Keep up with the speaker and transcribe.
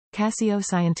Casio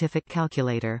Scientific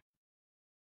Calculator.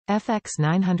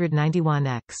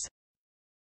 FX-991EX.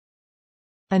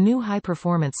 A new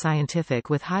high-performance scientific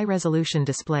with high-resolution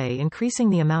display increasing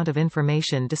the amount of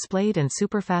information displayed and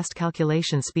super-fast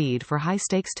calculation speed for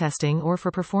high-stakes testing or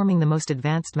for performing the most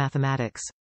advanced mathematics.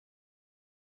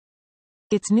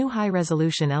 Its new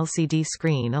high-resolution LCD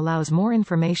screen allows more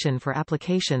information for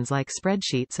applications like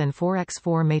spreadsheets and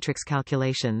 4x4 matrix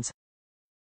calculations.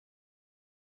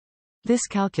 This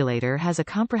calculator has a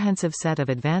comprehensive set of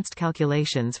advanced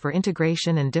calculations for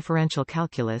integration and differential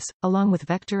calculus, along with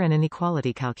vector and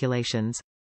inequality calculations.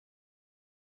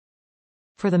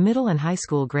 For the middle and high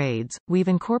school grades, we've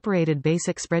incorporated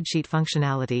basic spreadsheet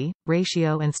functionality,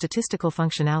 ratio and statistical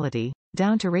functionality,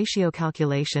 down to ratio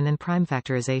calculation and prime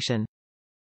factorization.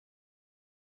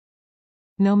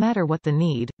 No matter what the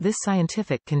need, this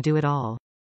scientific can do it all.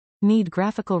 Need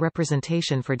graphical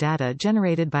representation for data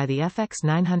generated by the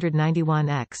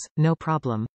FX-991EX? No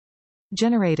problem.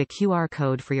 Generate a QR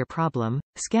code for your problem,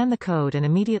 scan the code and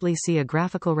immediately see a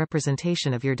graphical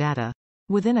representation of your data.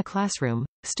 Within a classroom,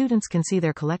 students can see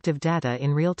their collective data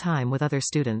in real time with other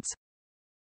students.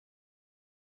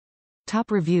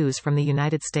 Top reviews from the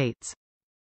United States.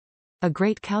 A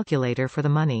great calculator for the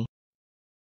money.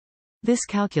 This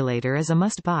calculator is a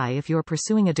must-buy if you're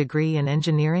pursuing a degree in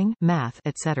engineering, math,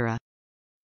 etc.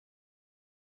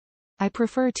 I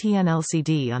prefer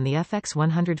TN-LCD on the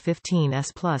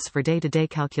FX115S Plus for day-to-day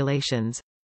calculations.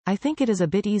 I think it is a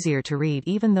bit easier to read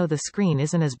even though the screen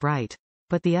isn't as bright,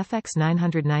 but the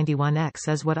FX991EX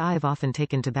is what I've often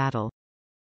taken to battle.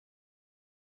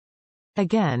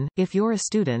 Again, if you're a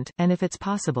student, and if it's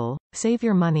possible, save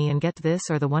your money and get this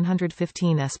or the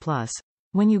 115S Plus.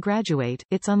 When you graduate,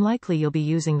 it's unlikely you'll be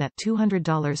using that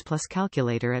 $200 plus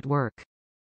calculator at work.